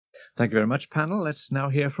Thank you very much, panel. Let's now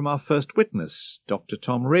hear from our first witness, Dr.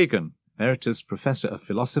 Tom Regan, Emeritus Professor of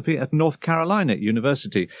Philosophy at North Carolina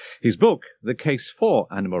University. His book, The Case for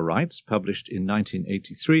Animal Rights, published in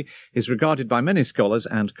 1983, is regarded by many scholars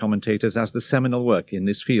and commentators as the seminal work in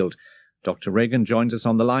this field. Dr. Regan joins us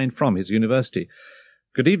on the line from his university.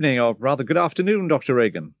 Good evening, or rather good afternoon, Dr.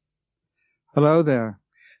 Regan. Hello there.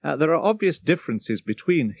 There are obvious differences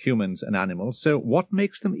between humans and animals, so what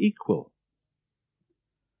makes them equal?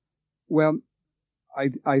 Well,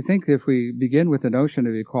 I think if we begin with the notion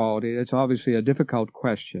of equality, it's obviously a difficult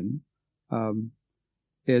question.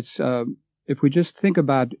 If we just think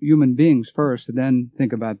about human beings first and then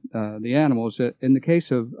think about the animals, in the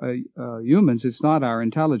case of humans, it's not our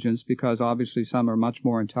intelligence, because obviously some are much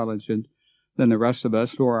more intelligent than the rest of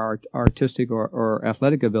us, or our artistic or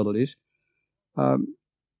athletic abilities,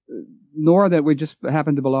 nor that we just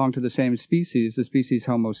happen to belong to the same species, the species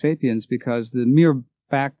Homo sapiens, because the mere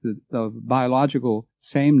fact of biological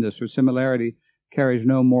sameness or similarity carries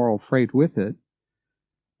no moral freight with it.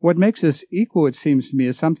 What makes us equal, it seems to me,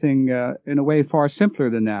 is something in a way far simpler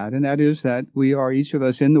than that, and that is that we are, each of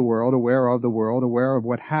us in the world, aware of the world, aware of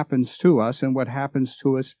what happens to us, and what happens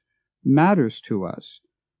to us matters to us,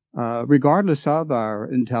 regardless of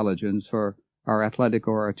our intelligence or our athletic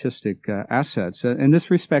or artistic assets. In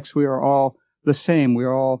this respect, we are all the same. We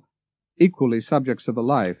are all equally subjects of a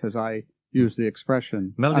life, as I use the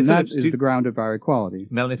expression. And that is the ground of our equality.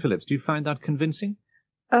 Melanie Phillips, do you find that convincing?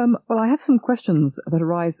 Well, I have some questions that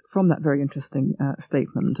arise from that very interesting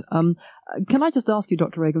statement. Can I just ask you,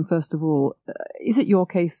 Dr. Regan, first of all, is it your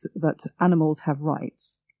case that animals have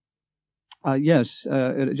rights? Yes,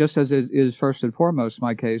 just as it is first and foremost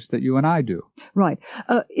my case that you and I do. Right.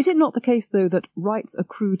 Is it not the case, though, that rights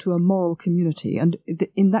accrue to a moral community? And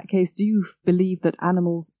in that case, do you believe that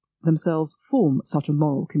animals themselves form such a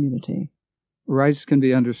moral community? Rights can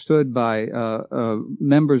be understood by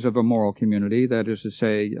members of a moral community, that is to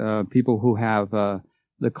say, people who have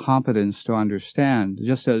the competence to understand,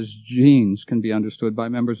 just as genes can be understood by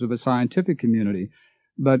members of a scientific community.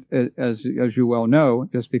 But as you well know,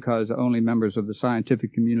 just because only members of the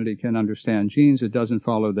scientific community can understand genes, it doesn't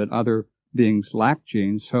follow that other beings lack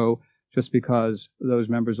genes. So just because those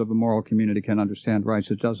members of a moral community can understand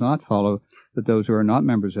rights, it does not follow that those who are not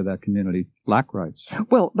members of that community lack rights.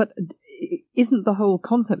 Well, but isn't the whole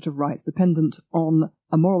concept of rights dependent on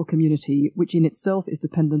a moral community, which in itself is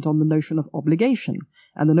dependent on the notion of obligation?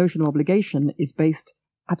 And the notion of obligation is based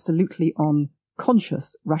absolutely on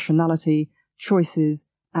conscious rationality, choices,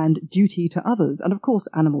 and duty to others. And of course,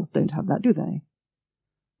 animals don't have that, do they?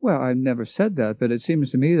 Well, I've never said that, but it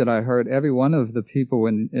seems to me that I heard every one of the people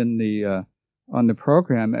on the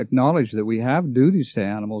program acknowledge that we have duties to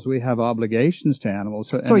animals, we have obligations to animals.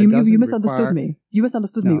 Sorry, you misunderstood me. You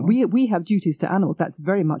misunderstood me. We have duties to animals. That's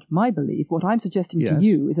very much my belief. What I'm suggesting to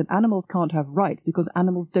you is that animals can't have rights because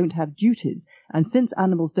animals don't have duties. And since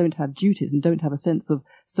animals don't have duties and don't have a sense of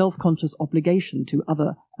self-conscious obligation to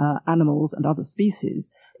other animals and other species,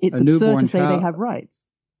 it's absurd to say they have rights.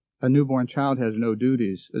 A newborn child has no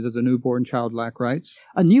duties. Does a newborn child lack rights?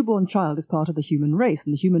 A newborn child is part of the human race,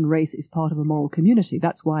 and the human race is part of a moral community.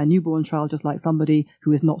 That's why a newborn child, just like somebody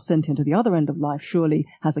who is not sent into the other end of life, surely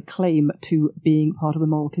has a claim to being part of the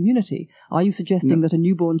moral community. Are you suggesting that a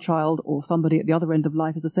newborn child or somebody at the other end of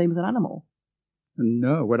life is the same as an animal?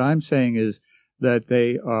 No. What I'm saying is that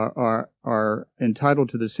they are entitled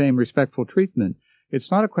to the same respectful treatment.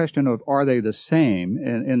 It's not a question of are they the same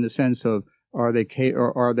in the sense of are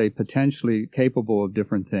they potentially capable of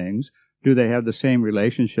different things? Do they have the same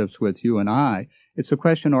relationships with you and I? It's a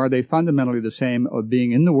question, are they fundamentally the same of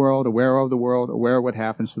being in the world, aware of what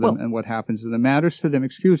happens to them, and what happens to them matters to them,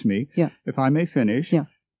 if I may finish. Yeah.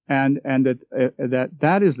 And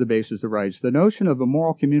that is the basis of rights. The notion of a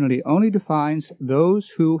moral community only defines those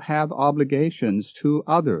who have obligations to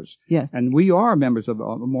others. Yes. And we are members of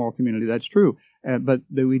a moral community, that's true. But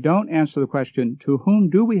we don't answer the question, to whom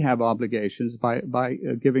do we have obligations, by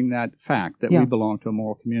giving that fact that we belong to a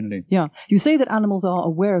moral community. Yeah. You say that animals are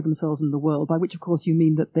aware of themselves in the world, by which, of course, you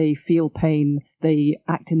mean that they feel pain, they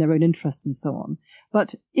act in their own interest, and so on.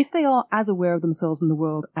 But if they are as aware of themselves in the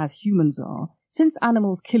world as humans are, since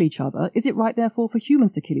animals kill each other, is it right, therefore, for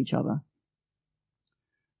humans to kill each other?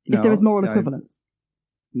 If there is moral equivalence?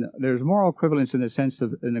 No, there's moral equivalence in the sense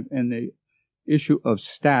of, in the issue of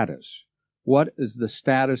status. What is the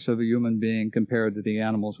status of a human being compared to the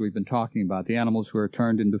animals we've been talking about? The animals who are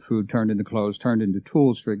turned into food, turned into clothes, turned into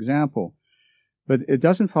tools, for example. But it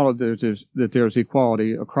doesn't follow that there's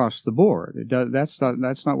equality across the board. That's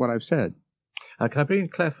not what I've said. Can I bring in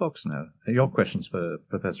Claire Fox now? Your questions for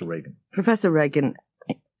Professor Regan. Professor Regan,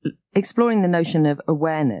 exploring the notion of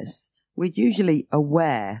awareness, we're usually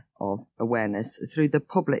aware of awareness through the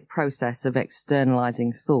public process of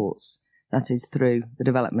externalizing thoughts, that is, through the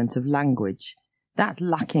development of language. That's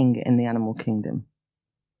lacking in the animal kingdom,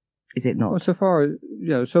 is it not? Well,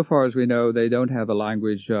 so far as we know, they don't have a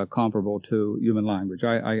language comparable to human language.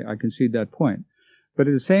 I concede that point. But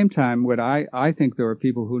at the same time, I think there are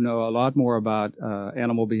people who know a lot more about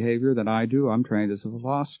animal behavior than I do. I'm trained as a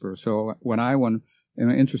philosopher. So when I'm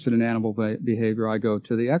interested in animal behavior, I go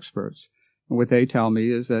to the experts. And what they tell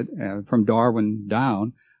me is that, from Darwin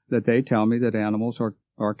down, that they tell me that animals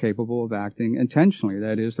are capable of acting intentionally.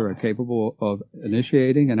 That is, they're capable of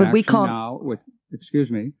initiating an action now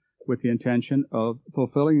with the intention of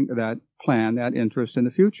fulfilling that plan, that interest in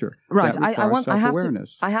the future. Right.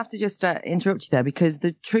 I have to just interrupt you there, because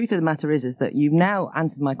the truth of the matter is that you've now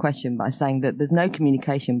answered my question by saying that there's no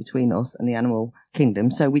communication between us and the animal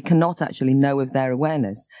kingdom, so we cannot actually know of their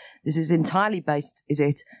awareness. This is entirely based, is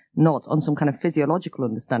it not, on some kind of physiological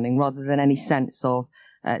understanding rather than any sense of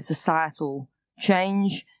societal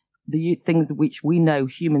change, the things which we know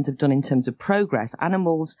humans have done in terms of progress.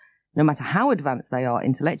 Animals, no matter how advanced they are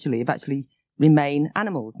intellectually, have actually remain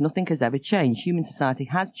animals. Nothing has ever changed. Human society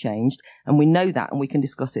has changed, and we know that, and we can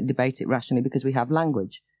discuss it and debate it rationally because we have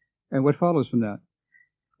language. And what follows from that?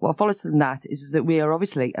 What follows from that is that we are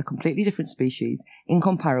obviously a completely different species,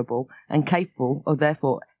 incomparable, and capable of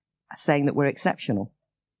therefore saying that we're exceptional.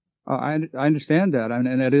 I understand that,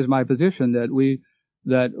 and that is my position, that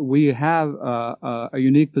we have a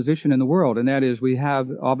unique position in the world, and that is we have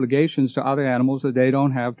obligations to other animals that they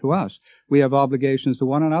don't have to us. We have obligations to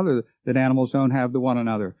one another that animals don't have to one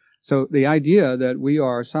another. So the idea that we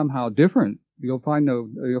are somehow different, you'll find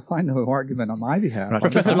no argument on my behalf. Right.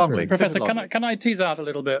 Professor, can I tease out a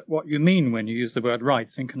little bit what you mean when you use the word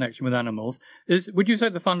rights in connection with animals? Would you say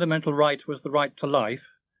the fundamental right was the right to life?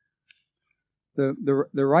 The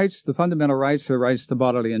rights, the fundamental rights, are rights to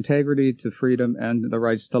bodily integrity, to freedom, and the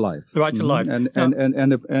rights to life. The right to life.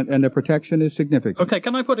 And the protection is significant. Okay,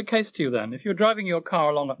 can I put a case to you then? If you're driving your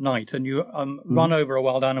car along at night and you run over a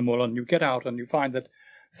wild animal and you get out and you find that,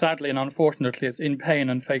 sadly and unfortunately, it's in pain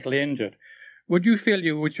and fatally injured, would you feel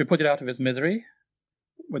you should put it out of its misery?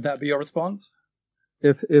 Would that be your response?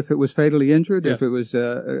 If it was fatally injured, yes. If it was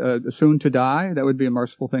soon to die, that would be a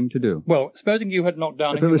merciful thing to do. Well, supposing you had knocked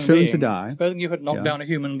down a human being. Supposing you had knocked down a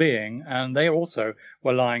human being, and they also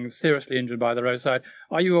were lying seriously injured by the roadside,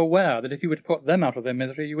 are you aware that if you were to put them out of their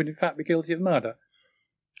misery, you would in fact be guilty of murder?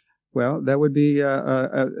 Well, that would be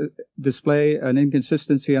display an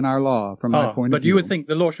inconsistency in our law, from my point of view. But you would think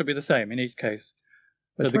the law should be the same in each case.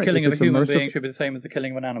 That the killing of a human being should be the same as the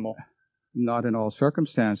killing of an animal. Not in all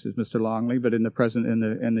circumstances, Mr. Longley, but in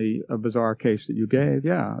the bizarre case that you gave,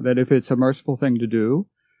 yeah. That if it's a merciful thing to do,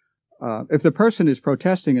 if the person is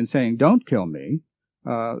protesting and saying, "Don't kill me,"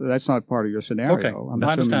 that's not part of your scenario. Okay,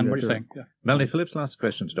 I understand what you're saying. Yeah. Melanie Phillips, last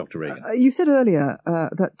question to Dr. Regan. You said earlier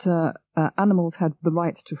that animals had the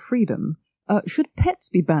right to freedom. Should pets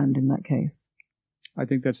be banned in that case? I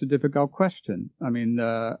think that's a difficult question. I mean,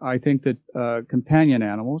 I think that companion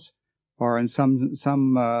animals are in some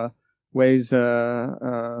ways,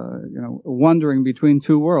 wandering between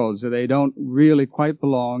two worlds. They don't really quite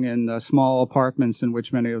belong in the small apartments in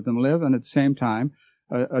which many of them live, and at the same time,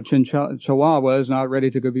 a Chihuahua is not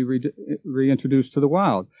ready to be reintroduced to the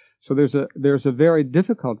wild. So there's a very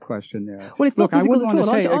difficult question there. Well, it's not difficult at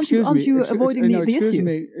all. Aren't you avoiding the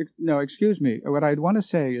issue? Excuse me. What I'd want to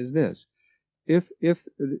say is this. If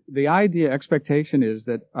the expectation is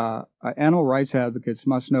that animal rights advocates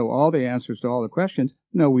must know all the answers to all the questions,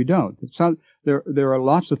 no, we don't. There are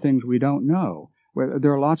lots of things we don't know.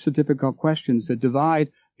 There are lots of difficult questions that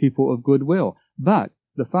divide people of goodwill. But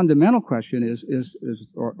the fundamental question is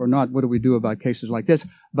not what do we do about cases like this,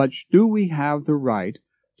 but do we have the right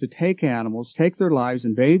to take animals, take their lives,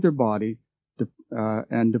 invade their body,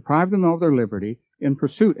 and deprive them of their liberty in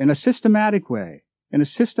a systematic way. In a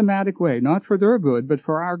systematic way, not for their good, but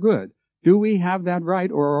for our good. Do we have that right,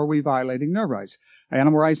 or are we violating their rights?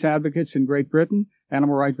 Animal rights advocates in Great Britain,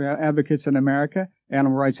 animal rights advocates in America,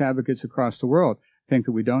 animal rights advocates across the world think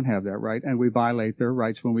that we don't have that right, and we violate their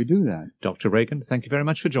rights when we do that. Dr. Regan, thank you very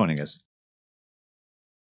much for joining us.